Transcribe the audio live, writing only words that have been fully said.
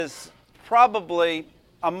is probably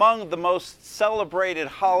among the most celebrated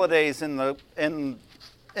holidays in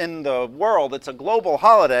the world. It's a global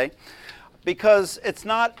holiday because it's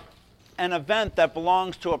not an event that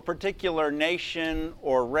belongs to a particular nation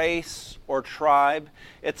or race or tribe.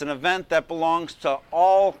 It's an event that belongs to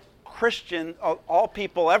all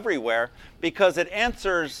people everywhere, because it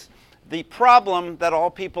answers the problem that all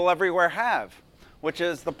people everywhere have, which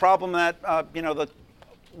is the problem that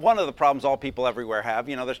one of the problems all people everywhere have.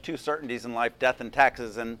 There's two certainties in life: death and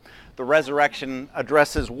taxes, and the resurrection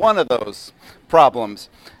addresses one of those problems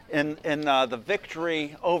in the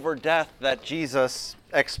victory over death that Jesus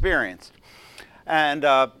experienced. And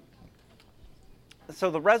so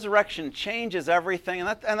the resurrection changes everything,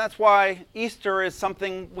 and that's why Easter is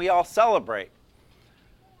something we all celebrate.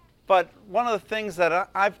 But one of the things that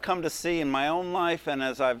I've come to see in my own life, and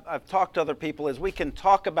as I've talked to other people, is we can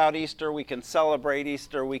talk about Easter, we can celebrate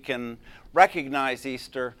Easter, we can recognize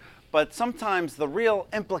Easter, but sometimes the real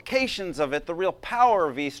implications of it, the real power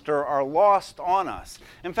of Easter, are lost on us.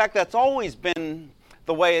 In fact, that's always been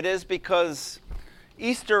the way it is, because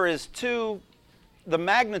the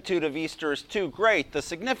magnitude of Easter is too great. The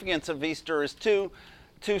significance of Easter is too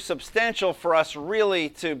substantial for us really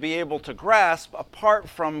to be able to grasp apart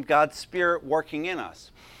from God's Spirit working in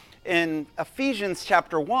us. In Ephesians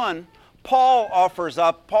chapter 1, Paul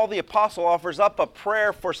the Apostle offers up a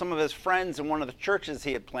prayer for some of his friends in one of the churches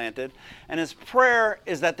he had planted, and his prayer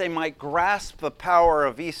is that they might grasp the power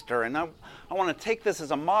of Easter. And I want to take this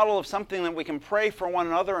as a model of something that we can pray for one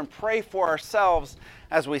another and pray for ourselves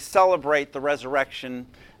as we celebrate the resurrection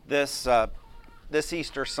this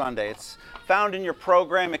Easter Sunday. It's found in your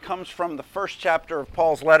program. It comes from the first chapter of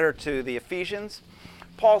Paul's letter to the Ephesians.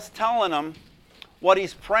 Paul's telling them what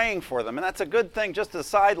he's praying for them, and that's a good thing. Just a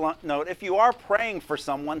side note, if you are praying for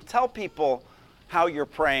someone, tell people how you're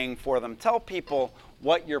praying for them. Tell people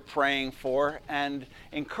what you're praying for, and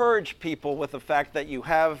encourage people with the fact that you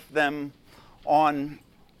have them on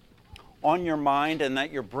your mind, and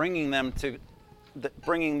that you're bringing them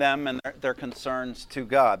and their concerns to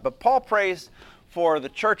God. But Paul prays for the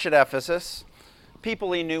church at Ephesus,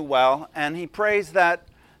 people he knew well, and he prays that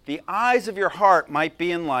the eyes of your heart might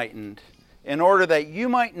be enlightened, in order that you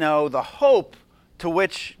might know the hope to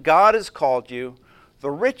which God has called you, the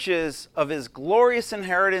riches of his glorious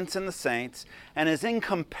inheritance in the saints, and his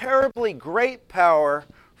incomparably great power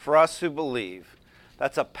for us who believe.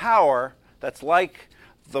 That's a power that's like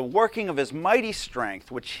the working of his mighty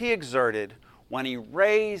strength, which he exerted when he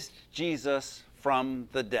raised Jesus from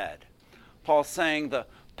the dead. Paul's saying the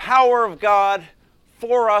power of God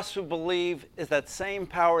for us who believe is that same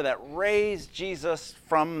power that raised Jesus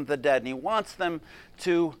from the dead. And he wants them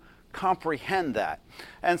to comprehend that.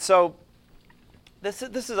 And so this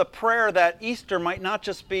is a prayer that Easter might not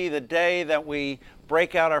just be the day that we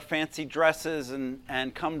break out our fancy dresses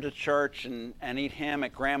and come to church and eat ham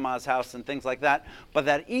at grandma's house and things like that, but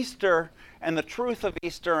that Easter and the truth of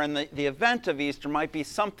Easter and the event of Easter might be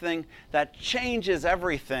something that changes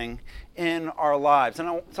everything in our lives.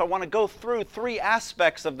 And so I want to go through three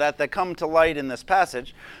aspects of that come to light in this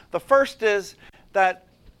passage. The first is that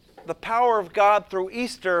the power of God through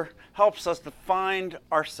Easter helps us to find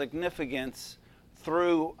our significance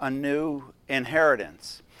through a new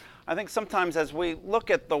inheritance. I think sometimes as we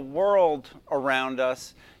look at the world around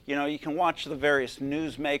us, you can watch the various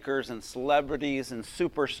newsmakers and celebrities and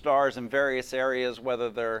superstars in various areas, whether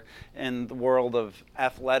they're in the world of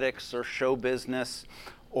athletics or show business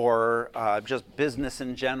or just business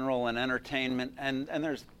in general and entertainment. And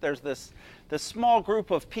there's this small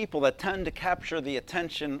group of people that tend to capture the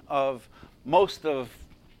attention of most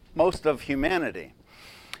of humanity.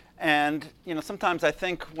 And sometimes I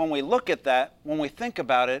think when we look at that, when we think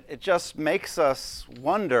about it, it just makes us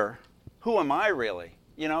wonder, who am I really?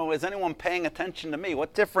 Is anyone paying attention to me?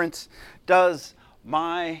 What difference does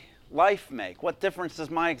my life make? What difference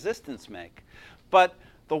does my existence make? But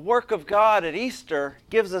the work of God at Easter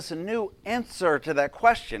gives us a new answer to that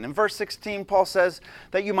question. In verse 16, Paul says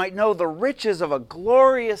that you might know the riches of a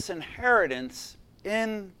glorious inheritance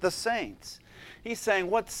in the saints. He's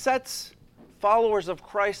saying what sets followers of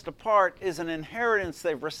Christ apart is an inheritance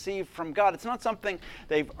they've received from God. It's not something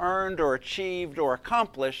they've earned or achieved or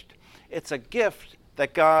accomplished. It's a gift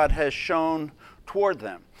that God has shown toward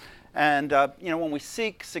them. And when we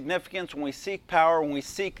seek significance, when we seek power, when we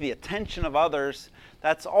seek the attention of others,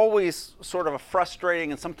 that's always sort of a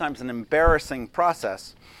frustrating and sometimes an embarrassing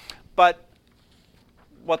process. But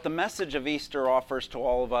what the message of Easter offers to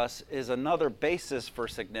all of us is another basis for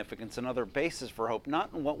significance, another basis for hope,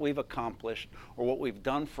 not in what we've accomplished or what we've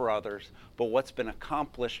done for others, but what's been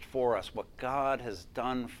accomplished for us, what God has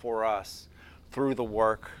done for us through the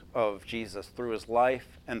work of Jesus, through his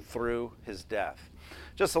life and through his death.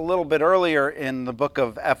 Just a little bit earlier in the book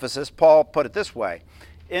of Ephesus, Paul put it this way: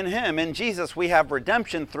 in him, in Jesus, we have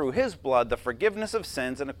redemption through his blood, the forgiveness of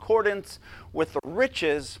sins in accordance with the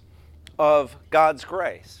riches of God's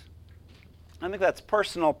grace. I think that's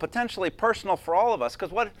personal, potentially personal for all of us,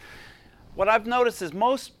 because what I've noticed is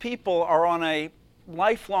most people are on a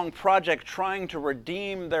lifelong project trying to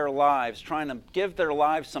redeem their lives, trying to give their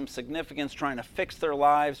lives some significance, trying to fix their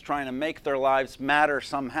lives, trying to make their lives matter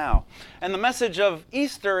somehow. And the message of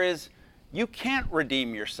Easter is you can't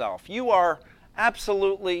redeem yourself. You are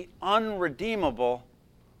absolutely unredeemable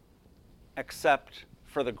except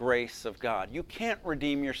for the grace of God. You can't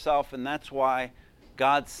redeem yourself, and that's why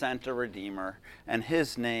God sent a Redeemer, and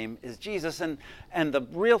his name is Jesus. And the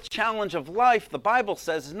real challenge of life, the Bible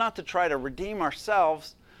says, is not to try to redeem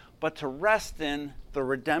ourselves, but to rest in the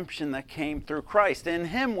redemption that came through Christ. In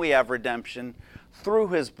him we have redemption through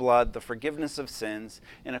his blood, the forgiveness of sins,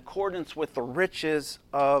 in accordance with the riches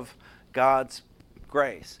of God's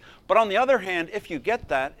grace. But on the other hand, if you get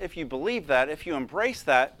that, if you believe that, if you embrace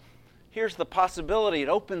that, here's the possibility. It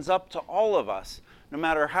opens up to all of us. No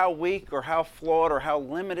matter how weak or how flawed or how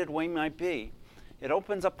limited we might be, it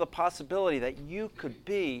opens up the possibility that you could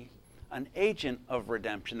be an agent of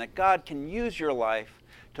redemption, that God can use your life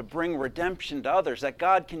to bring redemption to others, that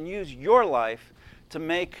God can use your life to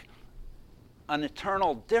make an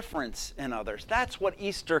eternal difference in others. That's what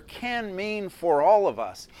Easter can mean for all of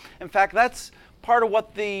us. In fact, that's part of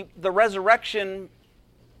what the resurrection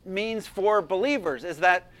means for believers, is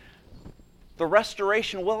that the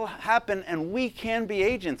restoration will happen, and we can be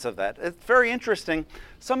agents of that. It's very interesting.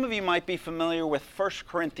 Some of you might be familiar with 1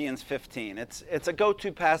 Corinthians 15. It's a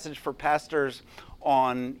go-to passage for pastors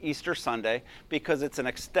on Easter Sunday because it's an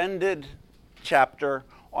extended chapter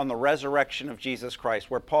on the resurrection of Jesus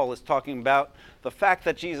Christ, where Paul is talking about the fact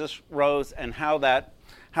that Jesus rose and how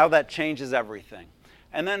that changes everything.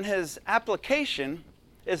 And then his application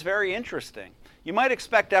is very interesting. You might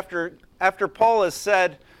expect after Paul has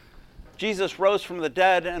said, Jesus rose from the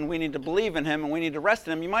dead and we need to believe in him and we need to rest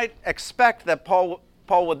in him, you might expect that Paul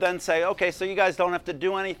would then say, okay, so you guys don't have to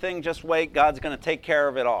do anything, just wait, God's going to take care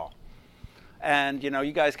of it all. And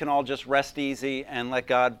you guys can all just rest easy and let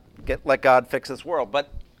God fix this world.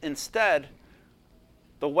 But instead,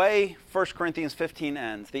 the way 1 Corinthians 15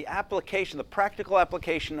 ends, the application, the practical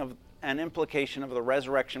application of and implication of the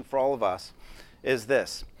resurrection for all of us is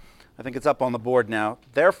this. I think it's up on the board now.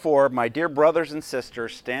 Therefore, my dear brothers and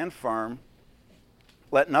sisters, stand firm.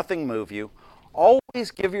 Let nothing move you. Always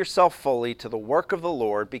give yourself fully to the work of the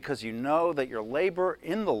Lord, because you know that your labor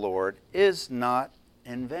in the Lord is not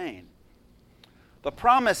in vain. The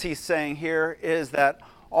promise he's saying here is that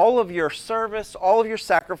all of your service, all of your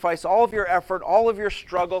sacrifice, all of your effort, all of your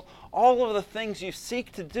struggle, all of the things you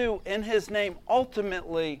seek to do in his name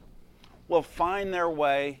ultimately will find their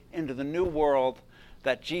way into the new world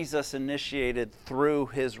that Jesus initiated through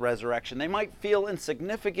his resurrection. They might feel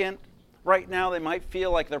insignificant right now. They might feel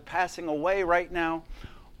like they're passing away right now.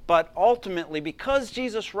 But ultimately, because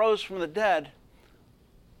Jesus rose from the dead,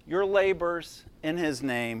 your labors in his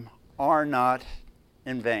name are not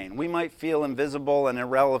in vain. We might feel invisible and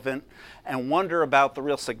irrelevant and wonder about the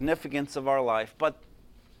real significance of our life, but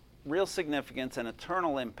real significance and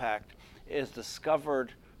eternal impact is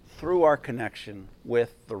discovered through our connection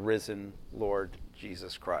with the risen Lord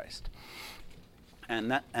Jesus Christ.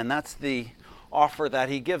 And that's the offer that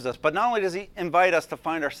he gives us. But not only does he invite us to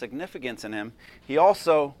find our significance in him, he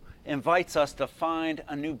also invites us to find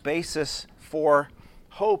a new basis for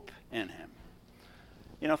hope in him.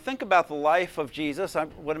 Think about the life of Jesus. I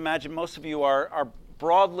would imagine most of you are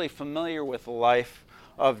broadly familiar with the life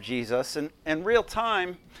of Jesus. And in real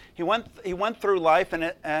time, he went through life,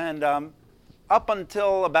 and up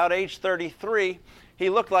until about age 33, he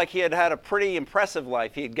looked like he had had a pretty impressive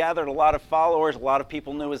life. He had gathered a lot of followers. A lot of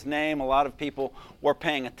people knew his name. A lot of people were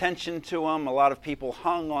paying attention to him. A lot of people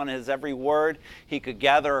hung on his every word. He could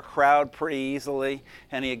gather a crowd pretty easily,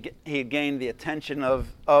 and he had gained the attention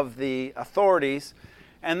of the authorities.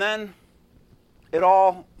 And then it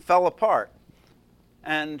all fell apart.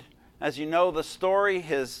 And as you know the story,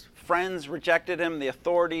 his friends rejected him. The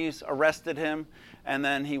authorities arrested him. And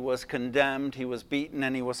then he was condemned, he was beaten,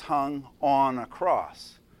 and he was hung on a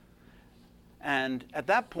cross. And at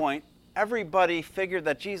that point, everybody figured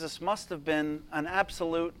that Jesus must have been an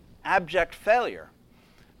absolute abject failure,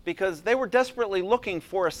 because they were desperately looking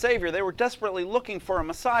for a Savior. They were desperately looking for a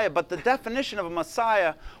Messiah, but the definition of a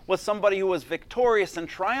Messiah was somebody who was victorious and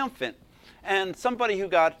triumphant. And somebody who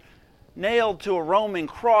got nailed to a Roman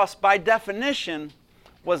cross, by definition,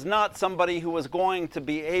 was not somebody who was going to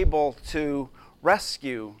be able to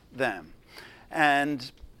rescue them.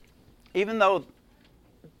 And even though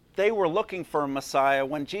they were looking for a Messiah,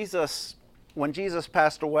 when Jesus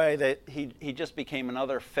passed away, he just became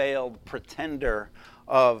another failed pretender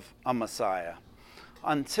of a Messiah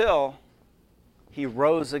until he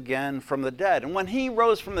rose again from the dead. And when he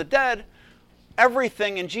rose from the dead,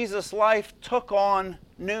 everything in Jesus' life took on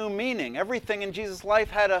new meaning. Everything in Jesus' life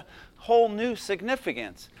had a whole new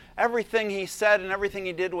significance. Everything he said and everything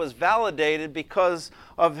he did was validated because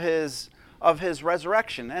of his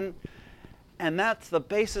resurrection. And that's the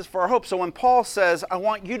basis for our hope. So when Paul says, I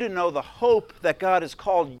want you to know the hope that God has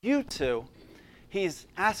called you to, he's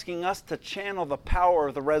asking us to channel the power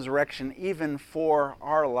of the resurrection even for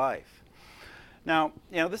our life. Now,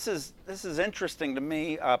 this is interesting to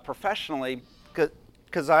me professionally,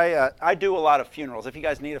 because I do a lot of funerals. If you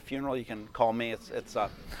guys need a funeral, you can call me. It's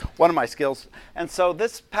one of my skills. And so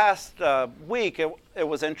this past week, it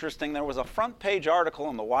was interesting. There was a front page article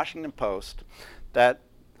in the Washington Post that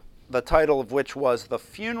the title of which was "The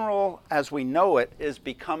Funeral as We Know It is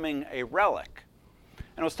Becoming a Relic."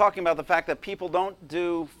 And it was talking about the fact that people don't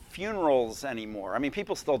do funerals anymore. I mean,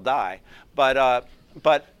 people still die, but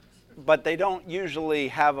they don't usually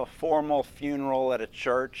have a formal funeral at a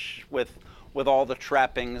church with all the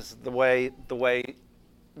trappings the way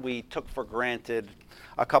we took for granted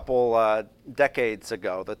a couple decades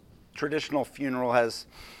ago. The traditional funeral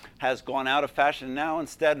has gone out of fashion. Now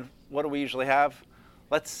instead, what do we usually have?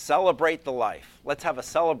 Let's celebrate the life. Let's have a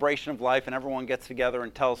celebration of life, and everyone gets together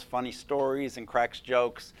and tells funny stories and cracks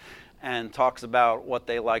jokes and talks about what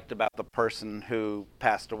they liked about the person who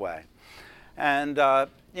passed away. And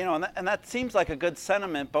and that seems like a good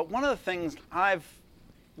sentiment, but one of the things I've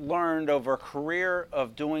learned over a career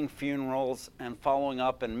of doing funerals and following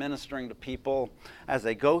up and ministering to people as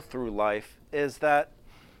they go through life is that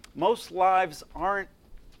most lives aren't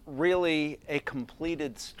really a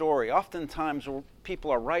completed story. Oftentimes people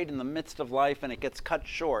are right in the midst of life and it gets cut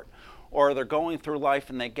short, or they're going through life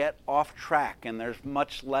and they get off track and there's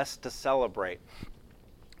much less to celebrate,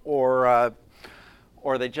 or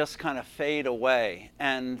they just kind of fade away.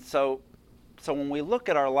 And so when we look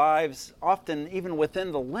at our lives, often even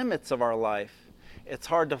within the limits of our life, it's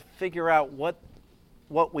hard to figure out what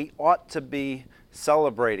we ought to be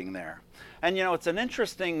celebrating there. And it's an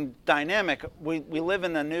interesting dynamic. We live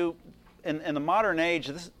in the modern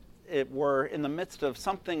age. We're in the midst of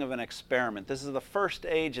something of an experiment. This is the first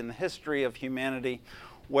age in the history of humanity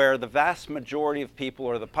where the vast majority of people,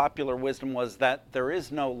 or the popular wisdom, was that there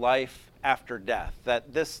is no life after death.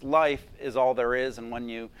 That this life is all there is, and when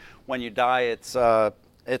you die,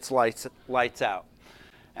 it's lights out.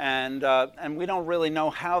 And we don't really know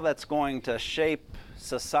how that's going to shape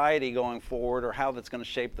society going forward, or how that's going to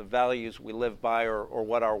shape the values we live by, or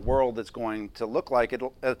what our world is going to look like.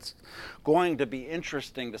 It's going to be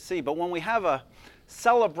interesting to see. But when we have a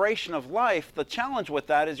celebration of life, the challenge with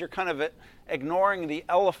that is you're kind of ignoring the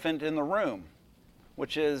elephant in the room,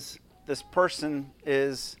 which is this person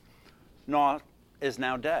is now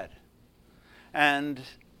dead. And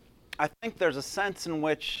I think there's a sense in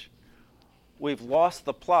which we've lost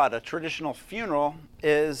the plot. A traditional funeral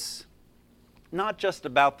is not just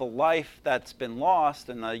about the life that's been lost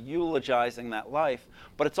and eulogizing that life,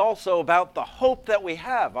 but it's also about the hope that we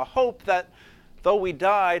have, a hope that though we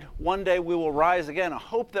died, one day we will rise again, a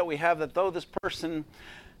hope that we have that though this person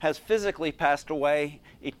has physically passed away,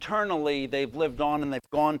 eternally they've lived on and they've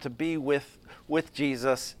gone to be with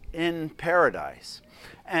Jesus in paradise.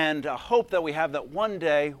 And a hope that we have that one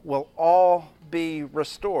day will all be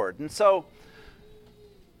restored. And so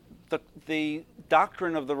the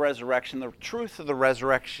doctrine of the resurrection, the truth of the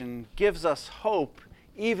resurrection, gives us hope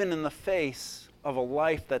even in the face of a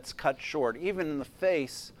life that's cut short, even in the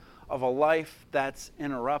face of a life that's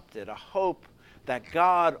interrupted, a hope that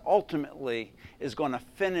God ultimately is going to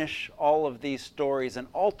finish all of these stories, and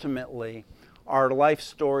ultimately our life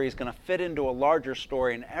story is going to fit into a larger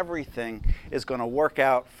story, and everything is going to work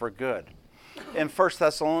out for good. In 1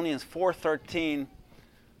 Thessalonians 4:13,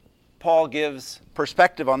 Paul gives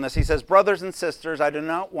perspective on this. He says, "Brothers and sisters, I do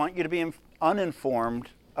not want you to be uninformed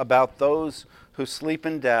about those who sleep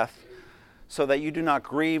in death, so that you do not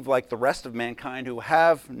grieve like the rest of mankind who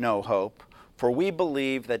have no hope. For we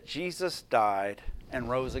believe that Jesus died and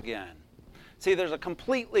rose again." See,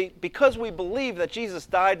 because we believe that Jesus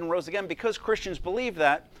died and rose again, because Christians believe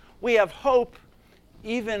that, we have hope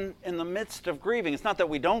even in the midst of grieving. It's not that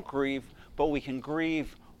we don't grieve, but we can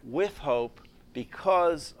grieve with hope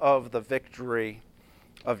because of the victory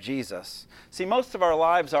of Jesus. See, most of our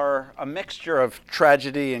lives are a mixture of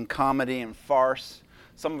tragedy and comedy and farce.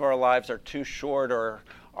 Some of our lives are too short or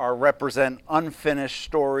represent unfinished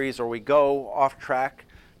stories, or we go off track.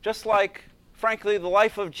 Just like, frankly, the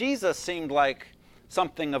life of Jesus seemed like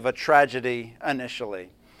something of a tragedy initially.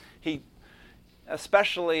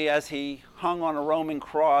 Especially as he hung on a Roman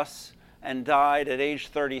cross and died at age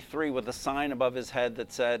 33 with a sign above his head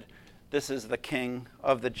that said, "This is the King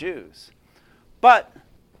of the Jews." But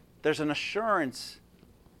there's an assurance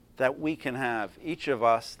that we can have, each of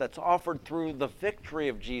us, that's offered through the victory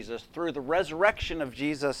of Jesus, through the resurrection of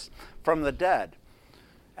Jesus from the dead.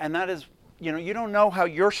 And that is, you don't know how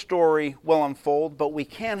your story will unfold, but we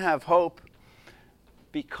can have hope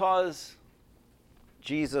because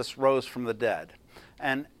Jesus rose from the dead.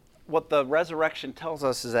 And what the resurrection tells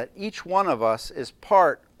us is that each one of us is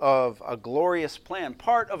part of a glorious plan,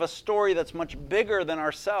 part of a story that's much bigger than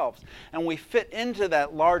ourselves. And we fit into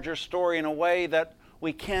that larger story in a way that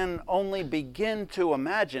we can only begin to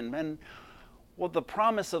imagine. And the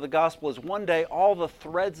promise of the gospel is one day all the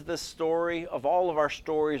threads of this story, of all of our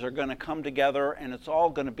stories, are going to come together, and it's all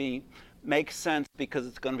going to make sense because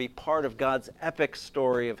it's going to be part of God's epic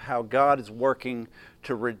story of how God is working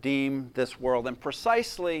to redeem this world. And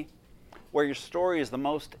precisely where your story is the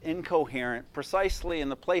most incoherent, precisely in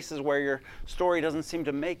the places where your story doesn't seem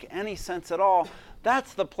to make any sense at all,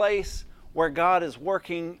 that's the place where God is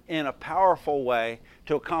working in a powerful way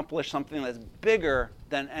to accomplish something that's bigger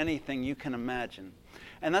than anything you can imagine.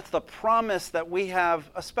 And that's the promise that we have,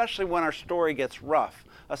 especially when our story gets rough,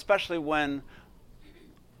 especially when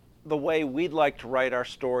the way we'd like to write our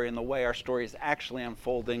story and the way our story is actually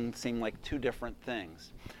unfolding seem like two different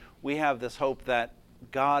things. We have this hope that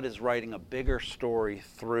God is writing a bigger story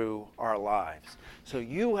through our lives. So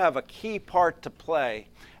you have a key part to play,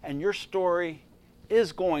 and your story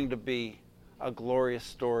is going to be a glorious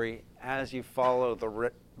story as you follow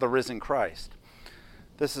the risen Christ.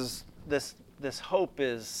 This hope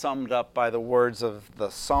is summed up by the words of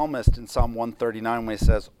the psalmist in Psalm 139 when he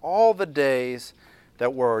says, "All the days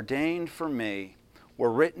that were ordained for me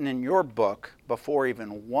were written in your book before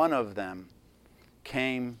even one of them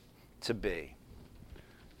came to be."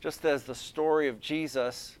 Just as the story of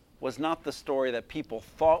Jesus was not the story that people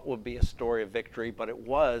thought would be a story of victory, but it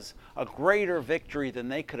was a greater victory than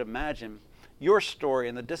they could imagine, your story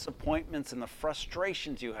and the disappointments and the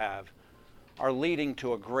frustrations you have are leading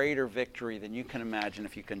to a greater victory than you can imagine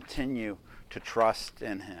if you continue to trust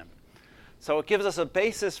in Him. So it gives us a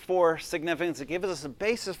basis for significance. It gives us a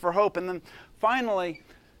basis for hope. And then finally,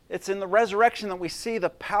 it's in the resurrection that we see the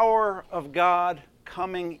power of God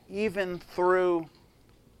coming even through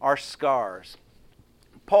our scars.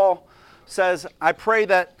 Paul says, "I pray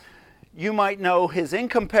that you might know His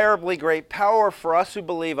incomparably great power for us who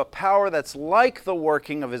believe, a power that's like the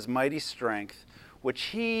working of His mighty strength, which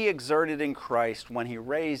He exerted in Christ when He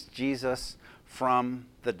raised Jesus from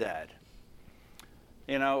the dead."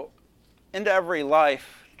 Into every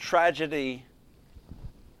life, tragedy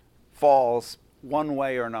falls one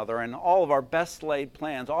way or another, and all of our best laid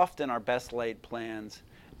plans, often our best laid plans,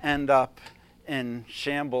 end up in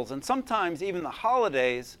shambles. And sometimes even the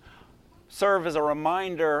holidays serve as a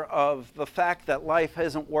reminder of the fact that life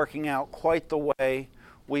isn't working out quite the way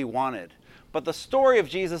we wanted. But the story of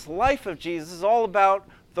Jesus, the life of Jesus, is all about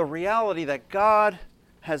the reality that God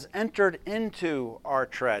has entered into our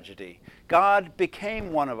tragedy. God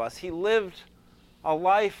became one of us. He lived a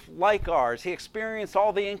life like ours. He experienced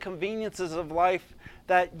all the inconveniences of life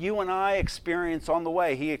that you and I experience on the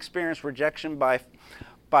way. He experienced rejection by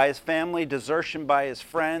his family, desertion by his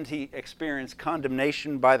friend. He experienced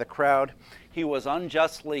condemnation by the crowd. He was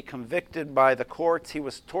unjustly convicted by the courts. He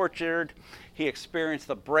was tortured. He experienced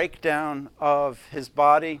the breakdown of his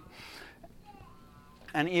body,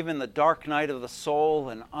 and even the dark night of the soul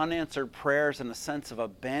and unanswered prayers and a sense of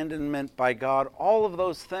abandonment by God. All of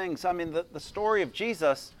those things. I mean, the story of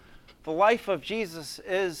Jesus, the life of Jesus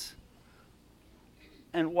is,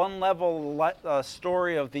 in one level, a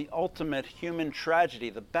story of the ultimate human tragedy.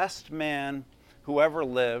 The best man who ever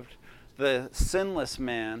lived, the sinless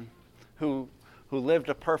man who lived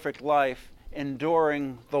a perfect life,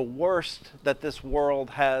 enduring the worst that this world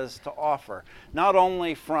has to offer. Not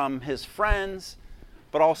only from his friends,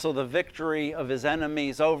 but also the victory of his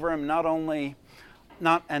enemies over him. Not only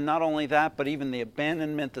that, but even the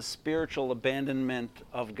abandonment, the spiritual abandonment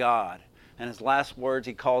of God. And his last words,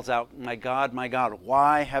 he calls out, my God,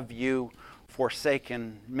 why have you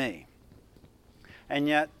forsaken me?" And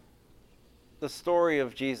yet, the story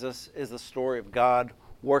of Jesus is the story of God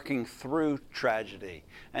working through tragedy.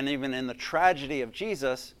 And even in the tragedy of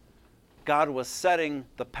Jesus, God was setting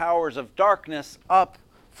the powers of darkness up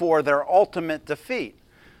for their ultimate defeat.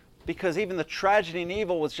 Because even the tragedy and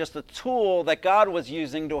evil was just a tool that God was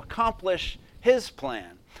using to accomplish His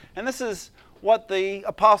plan. And this is what the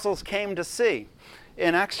apostles came to see.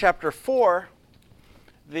 In Acts chapter 4,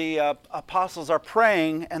 the apostles are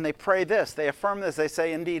praying, and they pray this. They affirm this. They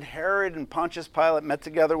say, indeed, Herod and Pontius Pilate met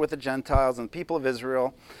together with the Gentiles and people of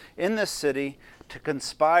Israel in this city to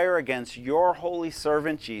conspire against your holy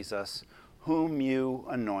servant Jesus, whom you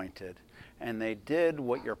anointed. And they did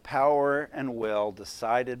what your power and will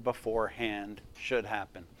decided beforehand should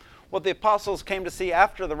happen. What the apostles came to see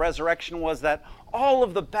after the resurrection was that all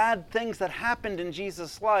of the bad things that happened in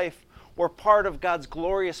Jesus' life were part of God's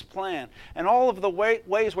glorious plan. And all of the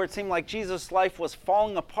ways where it seemed like Jesus' life was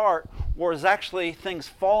falling apart was actually things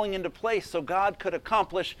falling into place so God could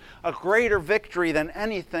accomplish a greater victory than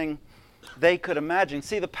anything they could imagine.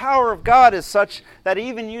 See, the power of God is such that He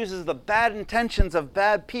even uses the bad intentions of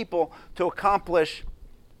bad people to accomplish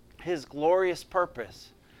His glorious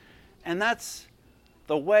purpose. And that's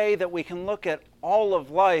the way that we can look at all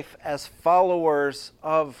of life as followers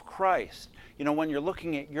of Christ. You know, when you're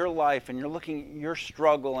looking at your life and you're looking at your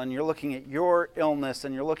struggle and you're looking at your illness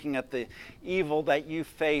and you're looking at the evil that you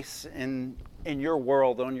face in your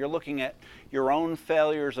world, and you're looking at your own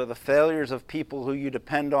failures or the failures of people who you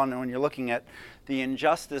depend on, and when you're looking at the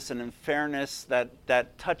injustice and unfairness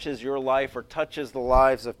that touches your life or touches the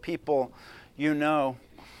lives of people you know,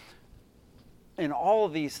 in all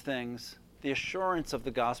of these things, the assurance of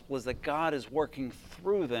the gospel is that God is working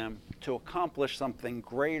through them to accomplish something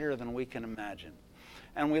greater than we can imagine.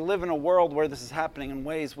 And we live in a world where this is happening in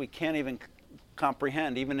ways we can't even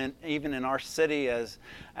comprehend. Even in our city, as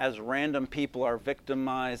random people are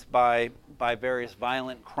victimized by various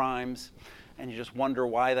violent crimes, and you just wonder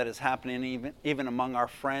why that is happening. Even among our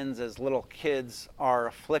friends, as little kids are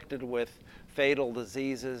afflicted with fatal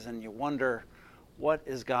diseases, and you wonder, what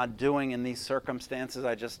is God doing in these circumstances?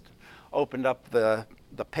 I just opened up the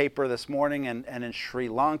paper this morning, and in Sri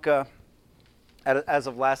Lanka, as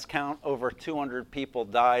of last count, over 200 people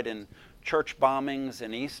died in church bombings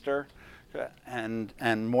in Easter,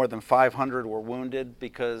 and more than 500 were wounded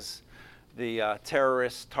because the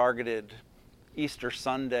terrorists targeted Easter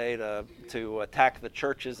Sunday to attack the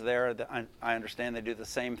churches there. I understand they do the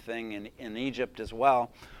same thing in Egypt as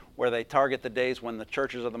well, where they target the days when the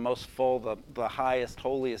churches are the most full, the highest,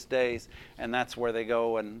 holiest days, and that's where they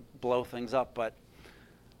go and blow things up. But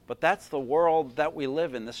that's the world that we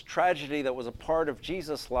live in. This tragedy that was a part of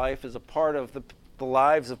Jesus' life is a part of the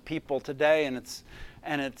lives of people today, and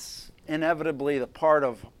it's inevitably the part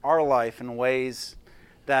of our life in ways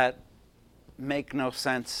that make no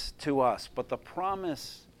sense to us. But the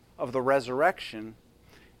promise of the resurrection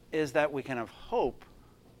is that we can have hope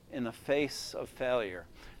in the face of failure,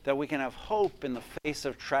 that we can have hope in the face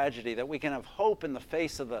of tragedy, that we can have hope in the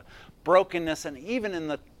face of the brokenness, and even in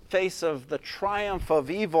the face of the triumph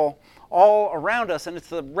of evil all around us. And it's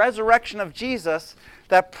the resurrection of Jesus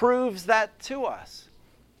that proves that to us.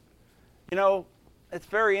 You know, it's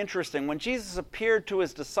very interesting. When Jesus appeared to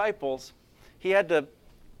his disciples, he had to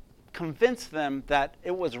convince them that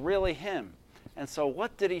it was really him. And so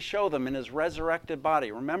what did he show them in his resurrected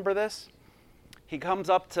body? Remember this? He comes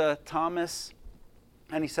up to Thomas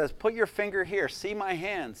and he says, put your finger here, see my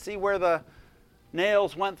hand, see where the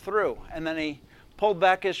nails went through. And then he pulled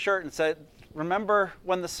back his shirt and said, remember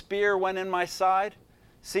when the spear went in my side?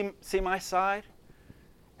 See my side?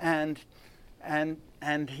 And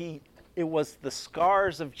it was the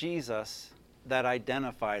scars of Jesus that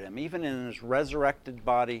identified him. Even in his resurrected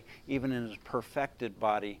body, even in his perfected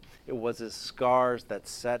body, it was his scars that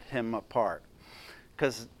set him apart.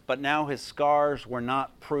 But now his scars were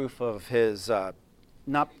not proof of his,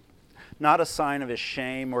 not a sign of his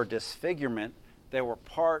shame or disfigurement. They were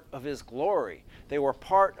part of his glory. They were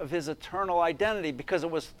part of his eternal identity, because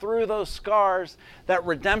it was through those scars that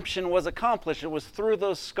redemption was accomplished. It was through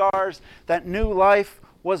those scars that new life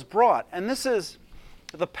was brought. And this is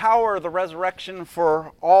the power of the resurrection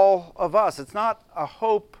for all of us. It's not a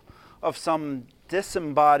hope of some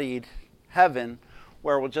disembodied heaven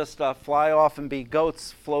where we'll just fly off and be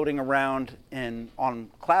goats floating around on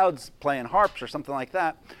clouds playing harps or something like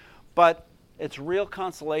that. But it's real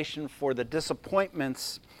consolation for the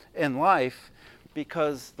disappointments in life,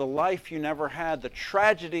 because the life you never had, the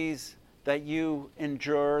tragedies that you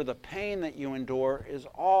endure, the pain that you endure, is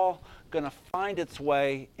all going to find its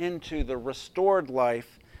way into the restored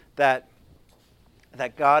life that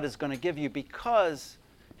God is going to give you, because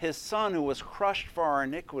his Son, who was crushed for our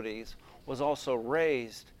iniquities, was also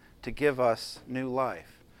raised to give us new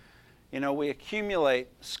life. You know, we accumulate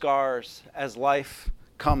scars as life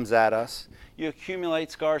comes at us. You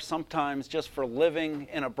accumulate scars sometimes just for living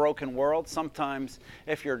in a broken world. Sometimes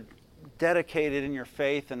if you're dedicated in your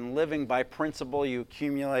faith and living by principle, you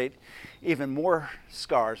accumulate even more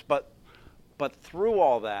scars. But through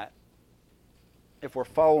all that, if we're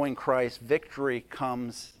following Christ, victory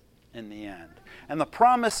comes in the end. And the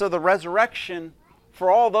promise of the resurrection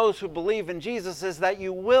for all those who believe in Jesus is that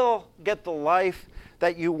you will get the life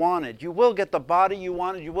that you wanted. You will get the body you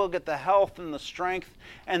wanted. You will get the health and the strength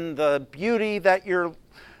and the beauty that you're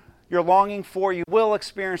longing for. You will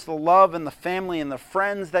experience the love and the family and the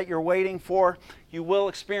friends that you're waiting for. You will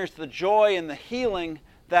experience the joy and the healing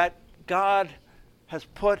that God has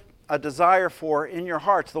put a desire for in your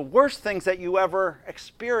hearts. The worst things that you ever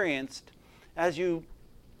experienced, as you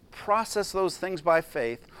process those things by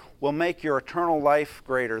faith, will make your eternal life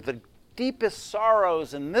greater. The deepest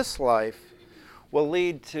sorrows in this life will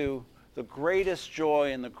lead to the greatest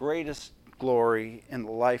joy and the greatest glory in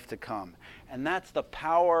the life to come. And that's the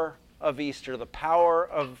power of Easter, the power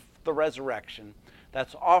of the resurrection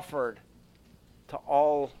that's offered to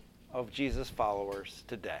all of Jesus' followers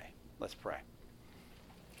today. Let's pray.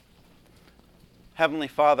 Heavenly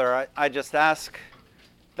Father, I just ask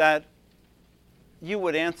that you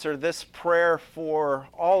would answer this prayer for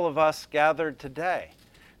all of us gathered today,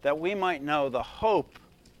 that we might know the hope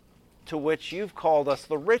to which you've called us,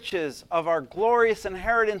 the riches of our glorious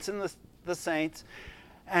inheritance in the saints,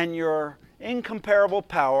 and your incomparable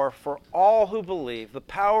power for all who believe, the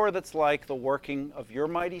power that's like the working of your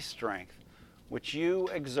mighty strength, which you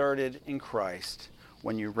exerted in Christ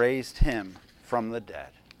when you raised him from the dead.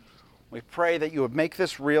 We pray that you would make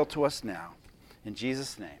this real to us now. In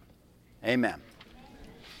Jesus' name, amen.